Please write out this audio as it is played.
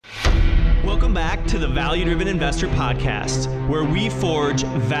Welcome back to the Value Driven Investor Podcast, where we forge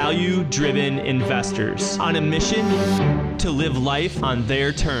value-driven investors on a mission to live life on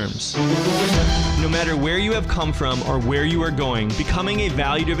their terms. No matter where you have come from or where you are going, becoming a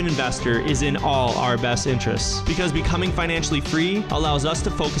value-driven investor is in all our best interests, because becoming financially free allows us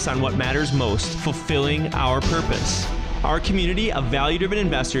to focus on what matters most, fulfilling our purpose. Our community of value-driven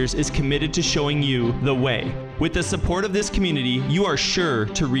investors is committed to showing you the way. With the support of this community, you are sure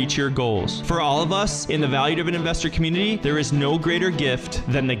to reach your goals. For all of us in the value-driven investor community, there is no greater gift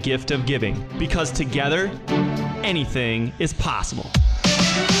than the gift of giving, because together, anything is possible.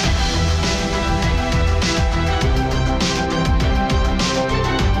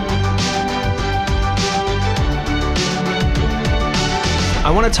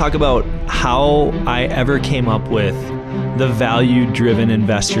 I want to talk about how I ever came up with the value-driven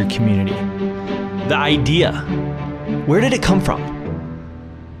investor community. The idea. Where did it come from?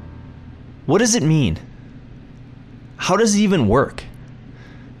 What does it mean? How does it even work?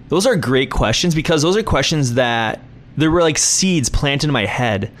 Those are great questions, because those are questions that there were like seeds planted in my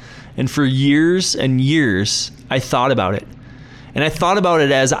head. And for years and years, I thought about it. And I thought about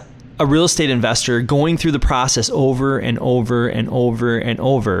it as a real estate investor going through the process over and over and over and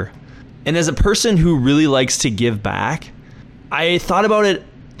over. And as a person who really likes to give back, I thought about it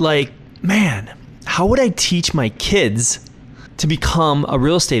like, man, how would I teach my kids to become a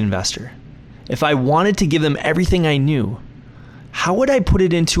real estate investor? If I wanted to give them everything I knew, how would I put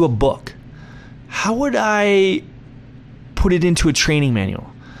it into a book? How would I put it into a training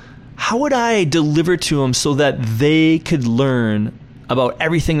manual? How would I deliver to them so that they could learn about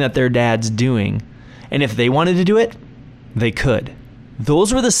everything that their dad's doing? And if they wanted to do it, they could.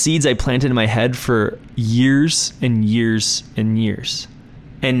 Those were the seeds I planted in my head for years and years and years.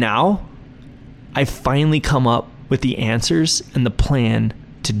 And now I finally come up with the answers and the plan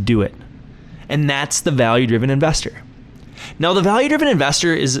to do it. And that's the value-driven investor. Now, the value-driven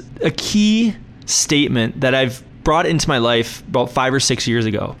investor is a key statement that I've brought into my life about 5 or 6 years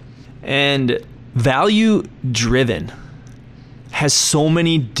ago. And value-driven has so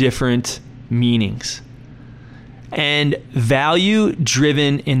many different meanings. And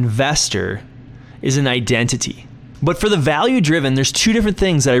value-driven investor is an identity. But for the value-driven, there's two different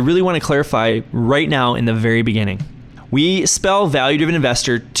things that I really want to clarify right now in the very beginning. We spell value-driven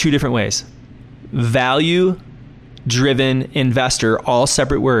investor two different ways. Value-driven investor, all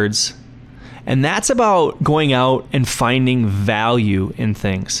separate words. And that's about going out and finding value in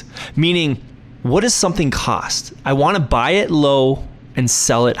things. Meaning, what does something cost? I want to buy it low and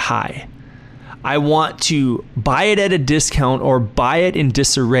sell it high. I want to buy it at a discount or buy it in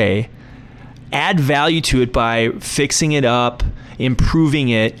disarray, add value to it by fixing it up, improving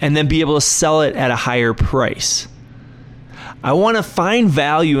it, and then be able to sell it at a higher price. I want to find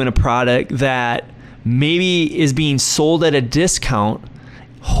value in a product that maybe is being sold at a discount,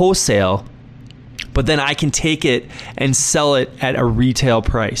 wholesale, but then I can take it and sell it at a retail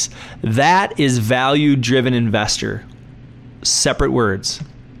price. That is value-driven investor. Separate words.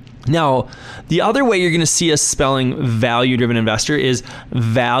 Now, the other way you're going to see us spelling value-driven investor is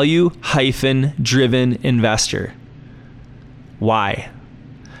value-driven investor. Why?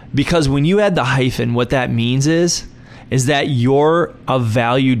 Because when you add the hyphen, what that means is that you're a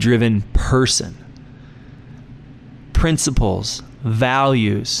value-driven person. Principles,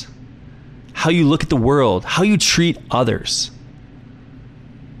 values, how you look at the world, how you treat others.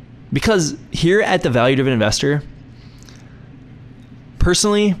 Because here at the Value-Driven Investor,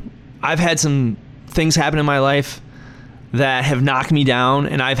 personally, I've had some things happen in my life that have knocked me down,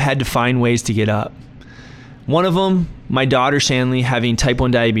 and I've had to find ways to get up. One of them, my daughter Shanley having type 1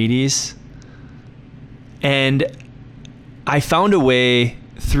 diabetes. And I found a way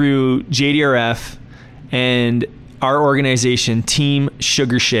through JDRF and our organization, Team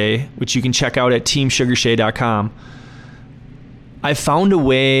Sugarshay, which you can check out at teamsugarshay.com. I found a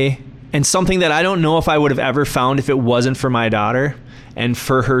way, and something that I don't know if I would have ever found if it wasn't for my daughter and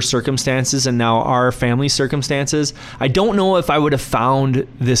for her circumstances and now our family circumstances. I don't know if I would have found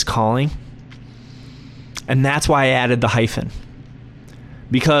this calling. And that's why I added the hyphen.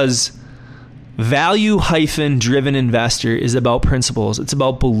 Because value-driven investor is about principles. It's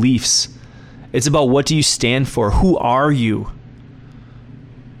about beliefs. It's about what do you stand for? Who are you?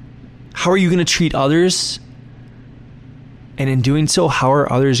 How are you going to treat others? And in doing so, how are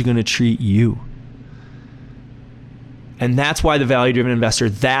others going to treat you? And that's why the value-driven investor,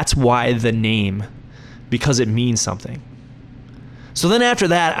 that's why the name, because it means something. So then after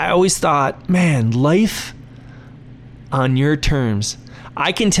that, I always thought, man, life on your terms.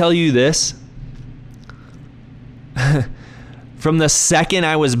 I can tell you this, from the second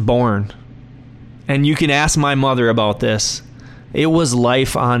I was born, And you can ask my mother about this. It was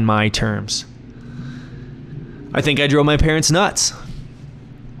life on my terms. I think I drove my parents nuts.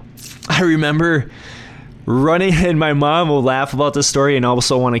 I remember running, and my mom will laugh about this story and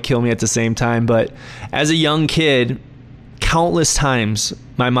also want to kill me at the same time. But as a young kid, countless times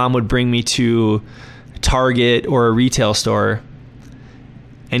my mom would bring me to Target or a retail store,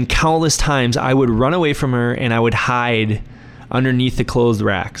 and countless times I would run away from her and I would hide underneath the clothes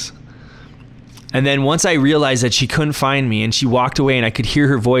racks. And then once I realized that she couldn't find me and she walked away and I could hear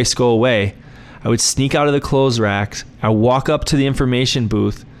her voice go away, I would sneak out of the clothes racks. I would walk up to the information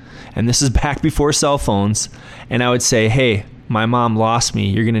booth, and this is back before cell phones, and I would say, "Hey, my mom lost me.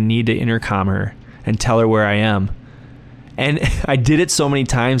 You're going to need to intercom her and tell her where I am." And I did it so many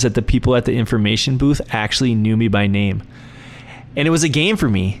times that the people at the information booth actually knew me by name. And it was a game for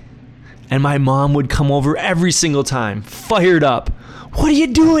me. And my mom would come over every single time, fired up. "What are you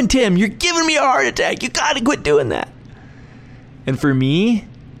doing, Tim? You're giving me a heart attack. You got to quit doing that." And for me,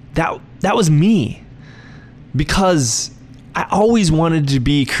 that was me. Because I always wanted to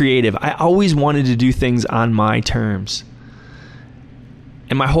be creative. I always wanted to do things on my terms.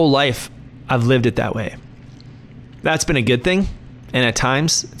 And my whole life, I've lived it that way. That's been a good thing, and at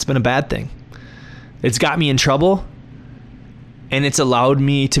times, it's been a bad thing. It's got me in trouble, and it's allowed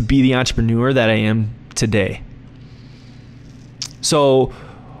me to be the entrepreneur that I am today. So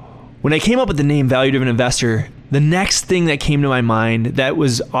when I came up with the name Value Driven Investor, the next thing that came to my mind that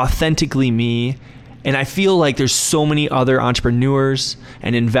was authentically me, and I feel like there's so many other entrepreneurs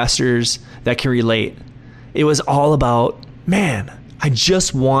and investors that can relate. It was all about, man, I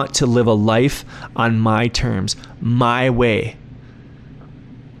just want to live a life on my terms, my way.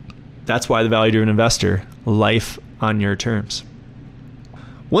 That's why the Value Driven Investor, life on your terms.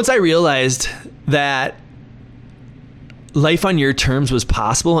 Once I realized that life on your terms was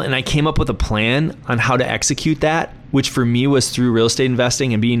possible, and I came up with a plan on how to execute that, which for me was through real estate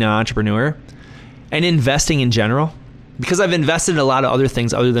investing and being an entrepreneur and investing in general, because I've invested in a lot of other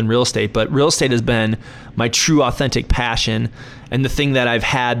things other than real estate, but real estate has been my true authentic passion and the thing that I've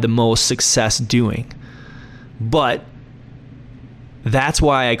had the most success doing. But that's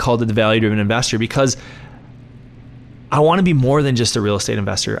why I called it the Value Driven Investor, because I want to be more than just a real estate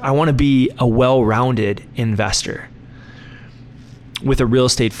investor. I want to be a well-rounded investor with a real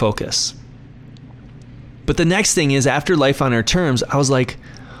estate focus. But the next thing is, after life on our terms, I was like,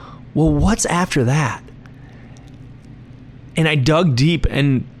 well, what's after that? And I dug deep,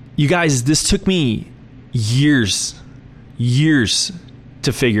 and you guys, this took me years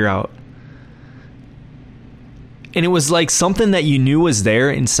to figure out. And it was like something that you knew was there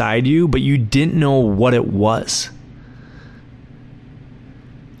inside you, but you didn't know what it was.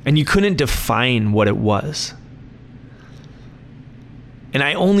 And you couldn't define what it was. And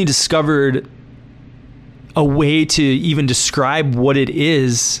I only discovered a way to even describe what it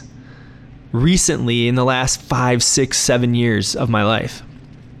is recently in the last 5, 6, 7 years of my life.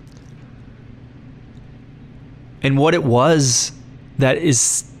 And what it was that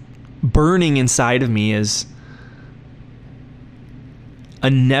is burning inside of me is a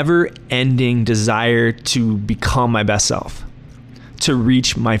never-ending desire to become my best self, to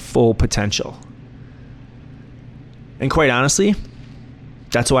reach my full potential. And quite honestly,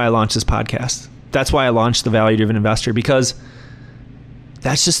 that's why I launched this podcast. That's why I launched the Value Driven Investor, because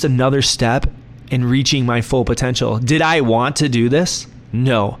that's just another step in reaching my full potential. Did I want to do this?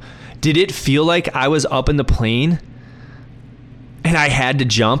 No. Did it feel like I was up in the plane and I had to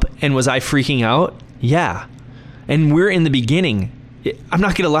jump, and was I freaking out? Yeah. And we're in the beginning. I'm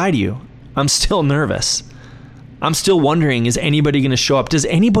not going to lie to you. I'm still nervous. I'm still wondering, is anybody going to show up? Does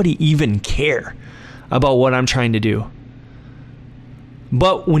anybody even care about what I'm trying to do?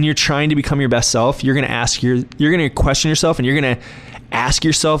 But when you're trying to become your best self, you're going to question yourself, and you're going to ask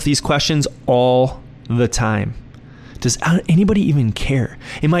yourself these questions all the time. Does anybody even care?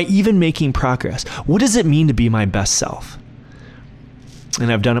 Am I even making progress? What does it mean to be my best self?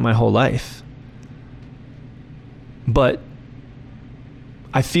 And I've done it my whole life. But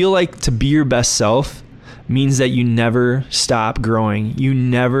I feel like to be your best self means that you never stop growing. You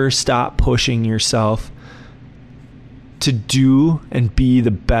never stop pushing yourself to do and be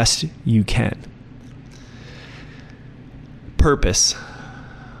the best you can. Purpose.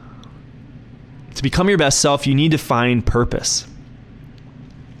 To become your best self, you need to find purpose.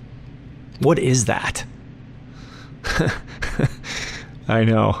 What is that? I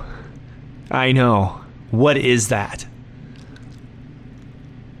know. What is that?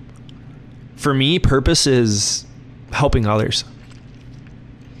 For me, purpose is helping others.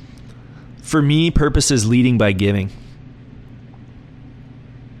 For me, purpose is leading by giving.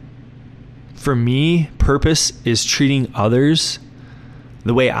 For me, purpose is treating others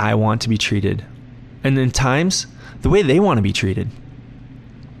the way I want to be treated. And in times, the way they want to be treated.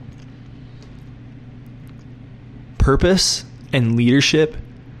 Purpose and leadership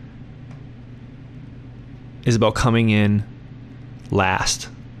is about coming in last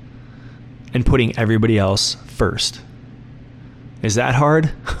and putting everybody else first. Is that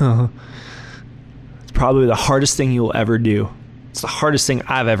hard? It's probably the hardest thing you'll ever do. It's the hardest thing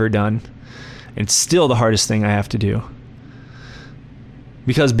I've ever done. And it's still the hardest thing I have to do.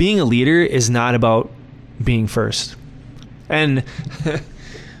 Because being a leader is not about being first. And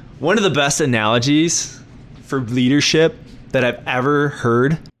one of the best analogies for leadership that I've ever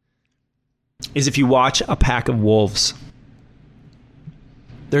heard is if you watch a pack of wolves.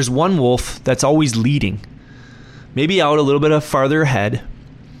 There's one wolf that's always leading, maybe out a little bit farther ahead.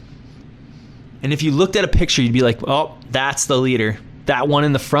 And if you looked at a picture, you'd be like, oh, that's the leader. That one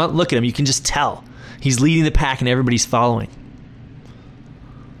in the front, look at him. You can just tell. He's leading the pack and everybody's following.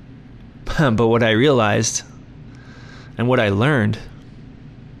 But what I realized and what I learned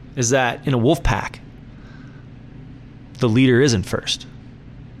is that in a wolf pack, the leader isn't first.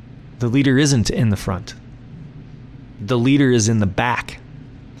 The leader isn't in the front. The leader is in the back.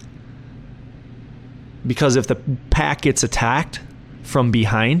 Because if the pack gets attacked from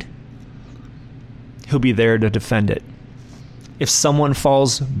behind, he'll be there to defend it. If someone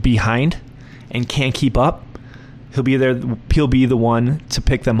falls behind and can't keep up, he'll be the one to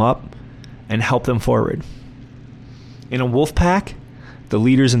pick them up and help them forward. In a wolf pack, the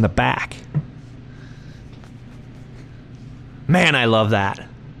leader's in the back. Man, I love that.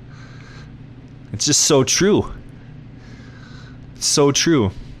 It's just so true. So true.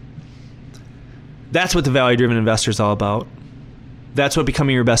 That's what the value-driven investor is all about. That's what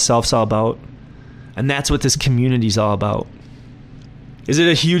becoming your best self is all about. And that's what this community is all about. Is it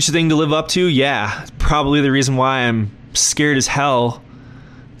a huge thing to live up to? Yeah. It's probably the reason why I'm scared as hell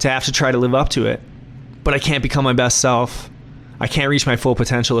to have to try to live up to it. But I can't become my best self. I can't reach my full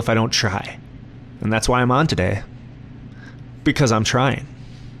potential if I don't try. And that's why I'm on today. Because I'm trying.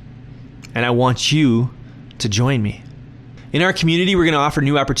 And I want you to join me. In our community, we're going to offer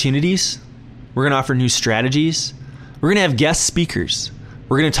new opportunities. We're going to offer new strategies. We're going to have guest speakers.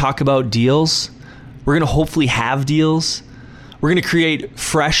 We're going to talk about deals. We're going to hopefully have deals. We're going to create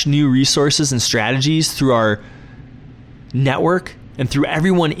fresh new resources and strategies through our network and through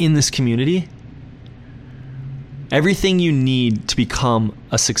everyone in this community. Everything you need to become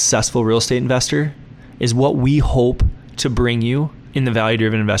a successful real estate investor is what we hope to bring you in the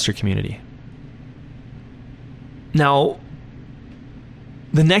value-driven investor community. Now,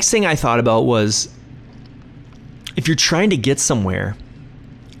 the next thing I thought about was, if you're trying to get somewhere,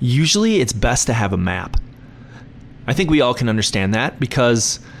 usually it's best to have a map. I think we all can understand that,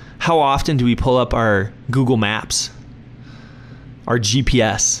 because how often do we pull up our Google Maps, our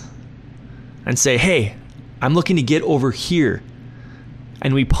GPS, and say, hey, I'm looking to get over here.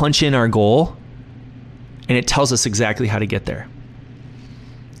 And we punch in our goal, and it tells us exactly how to get there.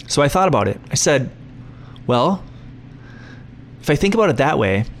 So I thought about it. I said, well, if I think about it that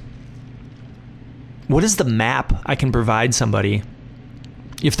way, what is the map I can provide somebody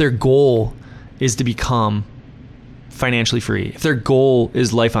if their goal is to become financially free, if their goal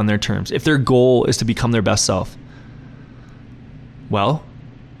is life on their terms, if their goal is to become their best self? Well,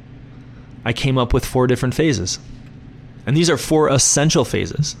 I came up with 4 different phases. And these are 4 essential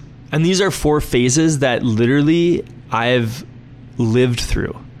phases. And these are 4 phases that literally I've lived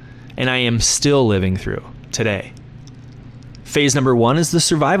through and I am still living through today. Phase number 1 is the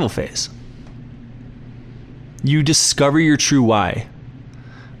survival phase. You discover your true why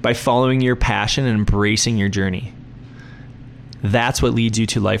by following your passion and embracing your journey. That's what leads you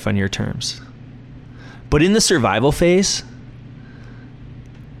to life on your terms. But in the survival phase,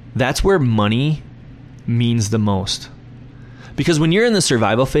 that's where money means the most. Because when you're in the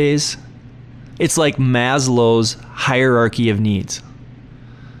survival phase, it's like Maslow's hierarchy of needs.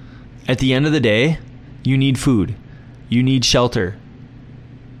 At the end of the day, you need food, you need shelter,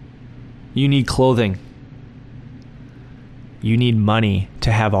 you need clothing, you need money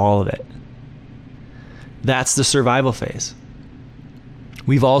to have all of it. That's the survival phase.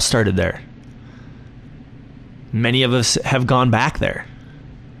 We've all started there. Many of us have gone back there.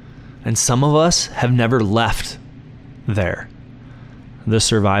 And some of us have never left there, the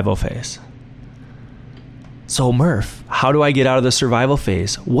survival phase. So Murph, how do I get out of the survival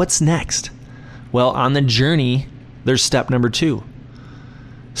phase? What's next? Well, on the journey, there's step number 2.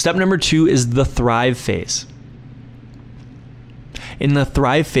 Step number 2 is the thrive phase. In the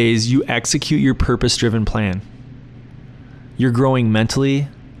thrive phase, you execute your purpose-driven plan. You're growing mentally,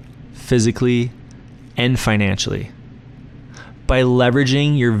 physically, and financially by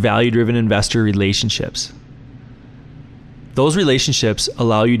leveraging your value-driven investor relationships. Those relationships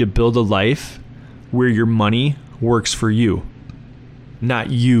allow you to build a life where your money works for you, not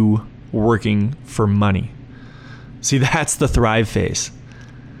you working for money. See, that's the thrive phase.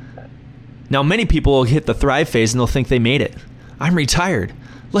 Now, many people will hit the thrive phase and they'll think they made it. I'm retired.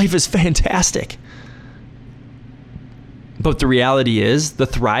 Life is fantastic. But the reality is, the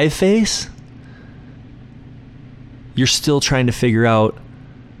thrive phase, you're still trying to figure out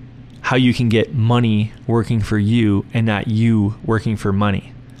how you can get money working for you and not you working for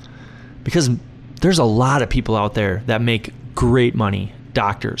money. Because there's a lot of people out there that make great money.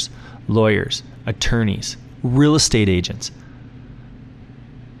 Doctors, lawyers, attorneys, real estate agents,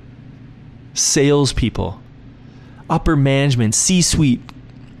 salespeople, upper management, C-suite.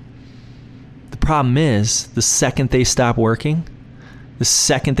 The problem is, the second they stop working, the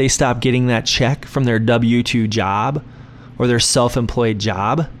second they stop getting that check from their W-2 job or their self-employed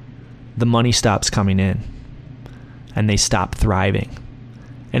job, the money stops coming in and they stop thriving.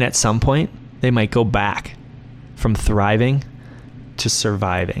 And at some point, they might go back from thriving to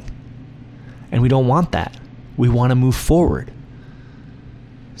surviving. And we don't want that. We want to move forward.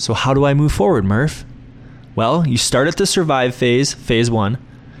 So how do I move forward, Murph? Well, you start at the survive phase, phase 1.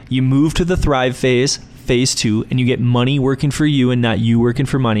 You move to the thrive phase, phase 2, and you get money working for you and not you working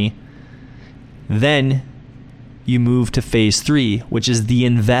for money. Then you move to phase 3, which is the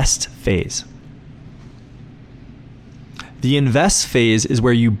invest phase. The invest phase is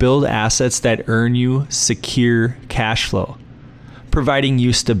where you build assets that earn you secure cash flow, providing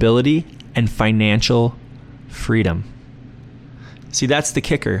you stability and financial freedom. See, that's the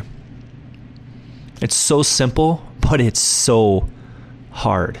kicker. It's so simple, but it's so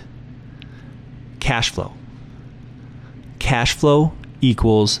hard. Cash flow. Cash flow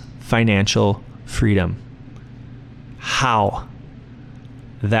equals financial freedom. How?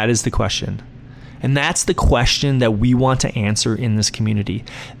 That is the question. And that's the question that we want to answer in this community.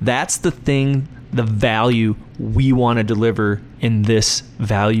 That's the thing, the value we want to deliver in this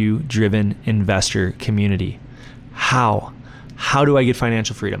value-driven investor community. How? How do I get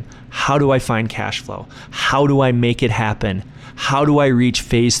financial freedom? How do I find cash flow? How do I make it happen? How do I reach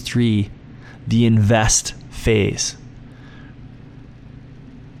phase 3, the invest phase?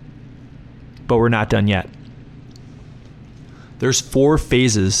 But we're not done yet. There's 4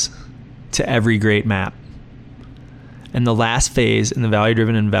 phases to every great map. And the last phase in the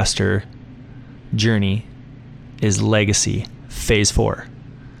value-driven investor journey is legacy, phase 4.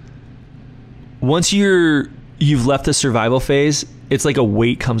 Once you've left the survival phase, it's like a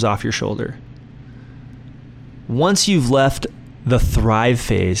weight comes off your shoulder. Once you've left the thrive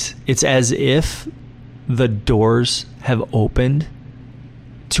phase, it's as if the doors have opened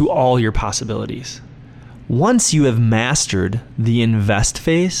to all your possibilities. Once you have mastered the invest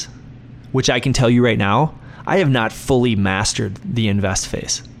phase, which I can tell you right now, I have not fully mastered the invest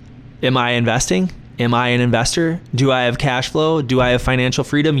phase. Am I investing? Am I an investor? Do I have cash flow? Do I have financial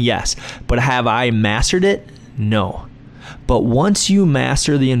freedom? Yes. But have I mastered it? No. But once you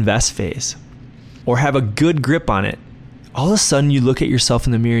master the invest phase or have a good grip on it, all of a sudden you look at yourself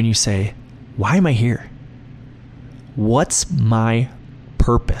in the mirror and you say, why am I here? What's my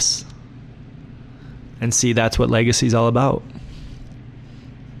purpose? And see, that's what legacy is all about.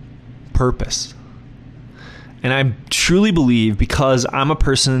 Purpose. And I truly believe, because I'm a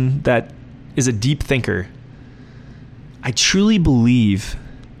person that is a deep thinker, I truly believe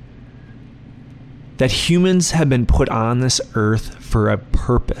that humans have been put on this earth for a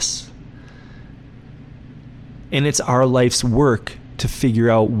purpose. And it's our life's work to figure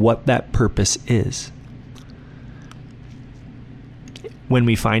out what that purpose is. When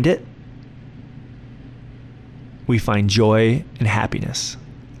we find it, we find joy and happiness.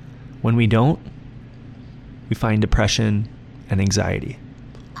 When we don't, we find depression and anxiety.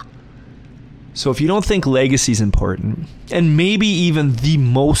 So if you don't think legacy is important, and maybe even the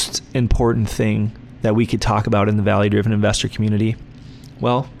most important thing that we could talk about in the value-driven investor community,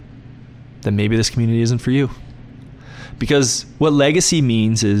 well, then maybe this community isn't for you. Because what legacy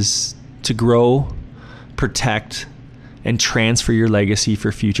means is to grow, protect, and transfer your legacy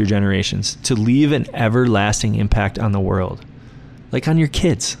for future generations, to leave an everlasting impact on the world, like on your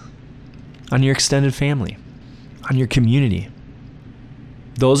kids, on your extended family, on your community.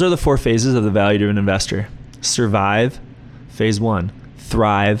 Those are the 4 phases of the value-driven investor. Survive, phase 1.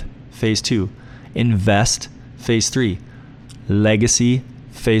 Thrive, phase 2. Invest, phase 3. Legacy,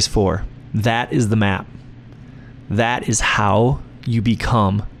 phase 4. That is the map. That is how you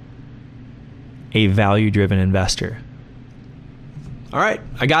become a value-driven investor. All right,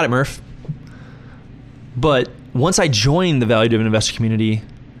 I got it, Murph. But once I join the value-driven investor community,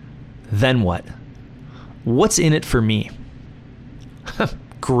 then what? What's in it for me?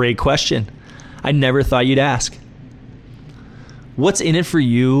 Great question. I never thought you'd ask. What's in it for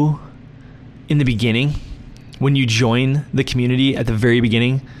you in the beginning, when you join the community at the very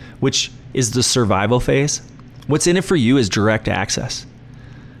beginning, which is the survival phase? What's in it for you is direct access.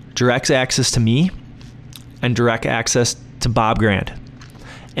 Direct access to me and direct access to Bob Grant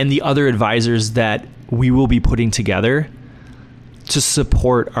and the other advisors that we will be putting together to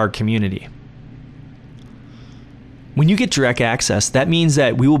support our community. When you get direct access, that means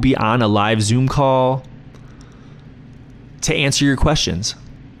that we will be on a live Zoom call to answer your questions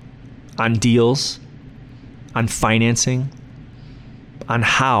on deals, on financing, on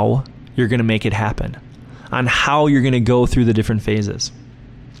how you're going to make it happen, on how you're going to go through the different phases,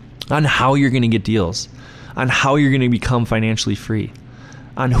 on how you're going to get deals, on how you're going to become financially free,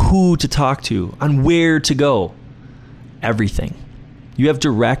 on who to talk to, on where to go, everything. You have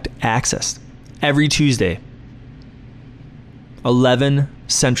direct access every Tuesday, 11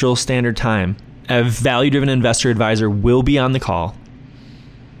 Central Standard Time. A value-driven investor advisor will be on the call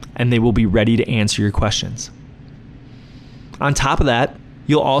and they will be ready to answer your questions. On top of that,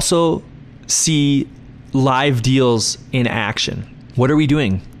 you'll also see live deals in action. What are we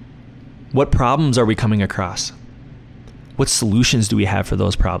doing? What problems are we coming across? What solutions do we have for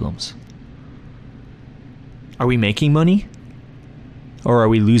those problems? Are we making money or are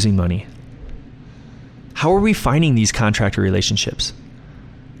we losing money? How are we finding these contractor relationships?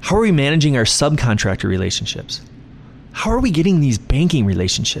 How are we managing our subcontractor relationships? How are we getting these banking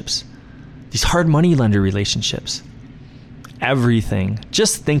relationships? These hard money lender relationships? Everything.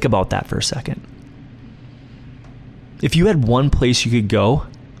 Just think about that for a second. If you had one place you could go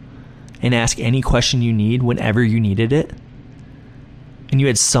and ask any question you need whenever you needed it, and you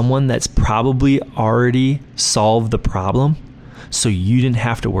had someone that's probably already solved the problem so you didn't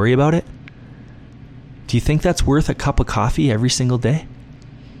have to worry about it, do you think that's worth a cup of coffee every single day?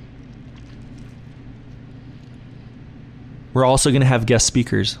 We're also going to have guest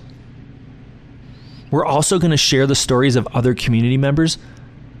speakers. We're also going to share the stories of other community members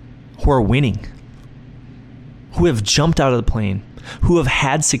who are winning, who have jumped out of the plane, who have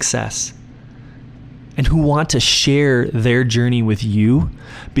had success, and who want to share their journey with you,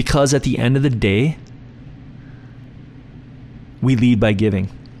 because at the end of the day, we lead by giving.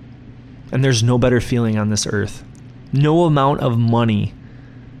 And there's no better feeling on this earth. No amount of money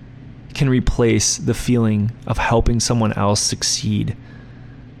can replace the feeling of helping someone else succeed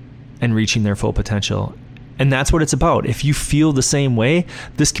and reaching their full potential. And that's what it's about. If you feel the same way,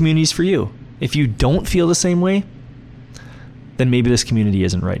 this community is for you. If you don't feel the same way, then maybe this community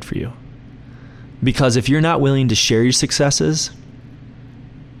isn't right for you. Because if you're not willing to share your successes,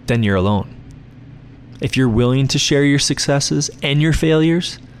 then you're alone. If you're willing to share your successes and your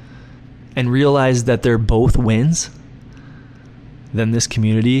failures and realize that they're both wins, then this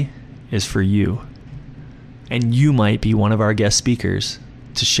community is for you. And you might be one of our guest speakers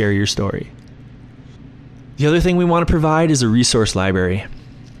to share your story. The other thing we want to provide is a resource library.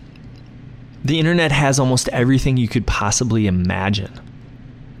 The internet has almost everything you could possibly imagine.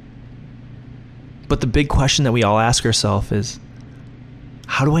 But the big question that we all ask ourselves is,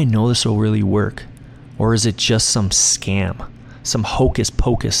 how do I know this will really work? Or is it just some scam, some hocus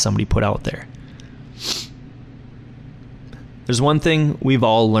pocus somebody put out there? There's one thing we've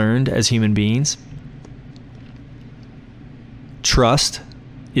all learned as human beings. Trust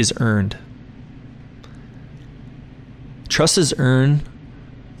is earned. Trust is earned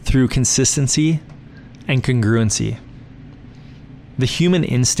through consistency and congruency. The human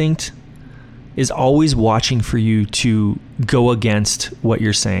instinct is always watching for you to go against what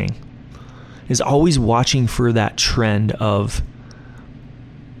you're saying, is always watching for that trend of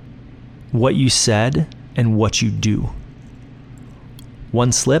what you said and what you do.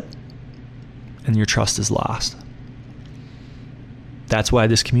 One slip and your trust is lost. That's why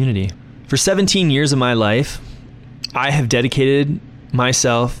this community. For 17 years of my life, I have dedicated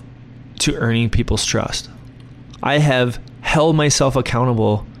myself to earning people's trust. I have held myself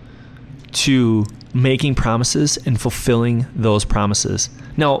accountable to making promises and fulfilling those promises.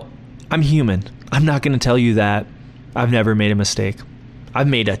 Now, I'm human. I'm not going to tell you that I've never made a mistake. I've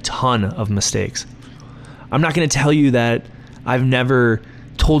made a ton of mistakes. I'm not going to tell you that I've never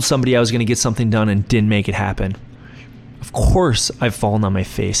told somebody I was going to get something done and didn't make it happen. Of course, I've fallen on my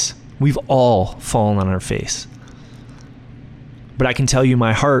face. We've all fallen on our face. But I can tell you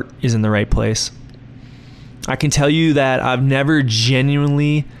my heart is in the right place. I can tell you that I've never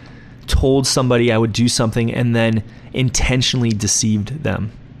genuinely told somebody I would do something and then intentionally deceived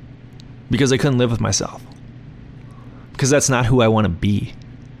them because I couldn't live with myself. Because that's not who I want to be.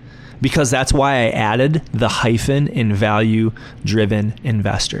 Because that's why I added the hyphen in value-driven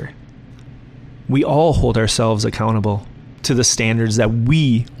investor. We all hold ourselves accountable to the standards that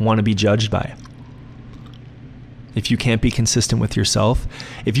we want to be judged by. If you can't be consistent with yourself,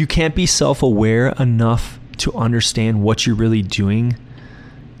 if you can't be self-aware enough to understand what you're really doing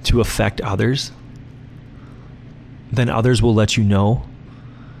to affect others, then others will let you know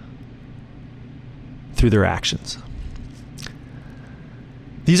through their actions.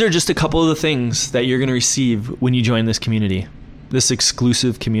 These are just a couple of the things that you're going to receive when you join this community, this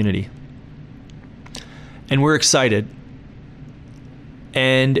exclusive community. And we're excited.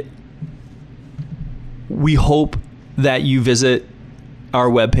 And we hope that you visit our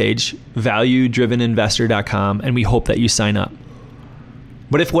webpage, valuedriveninvestor.com, and we hope that you sign up.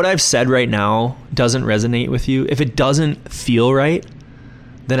 But if what I've said right now doesn't resonate with you, if it doesn't feel right,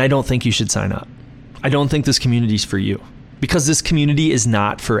 then I don't think you should sign up. I don't think this community is for you. Because this community is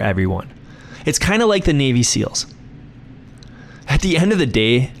not for everyone. It's kind of like the Navy SEALs. At the end of the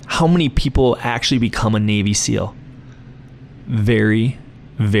day, how many people actually become a Navy SEAL? Very,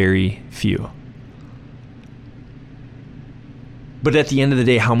 very few. But at the end of the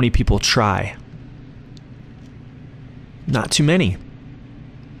day, how many people try? Not too many.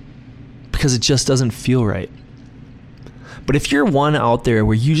 Because it just doesn't feel right. But if you're one out there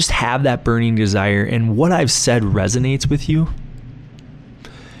where you just have that burning desire and what I've said resonates with you,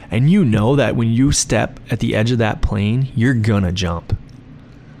 and you know that when you step at the edge of that plane, you're gonna jump.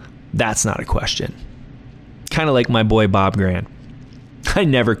 That's not a question. Kind of like my boy Bob Grant. I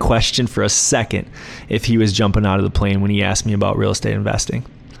never questioned for a second if he was jumping out of the plane when he asked me about real estate investing.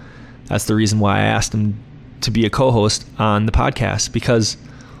 That's the reason why I asked him to be a co-host on the podcast, because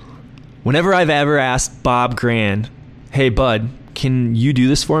whenever I've ever asked Bob Grant, hey, bud, can you do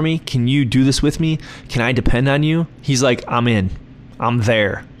this for me? Can you do this with me? Can I depend on you? He's like, I'm in. I'm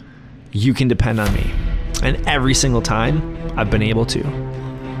there. You can depend on me. And every single time, I've been able to.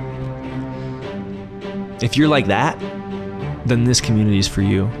 If you're like that, then this community is for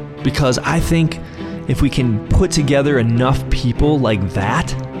you. Because I think if we can put together enough people like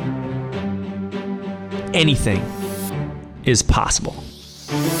that, anything is possible.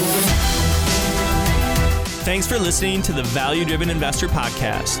 Thanks for listening to the Value Driven Investor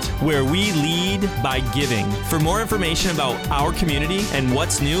Podcast, where we lead by giving. For more information about our community and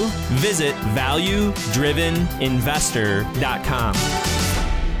what's new, visit valuedriveninvestor.com.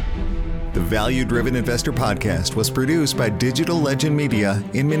 The Value Driven Investor Podcast was produced by Digital Legend Media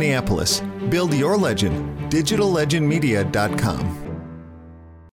in Minneapolis. Build your legend. DigitalLegendMedia.com.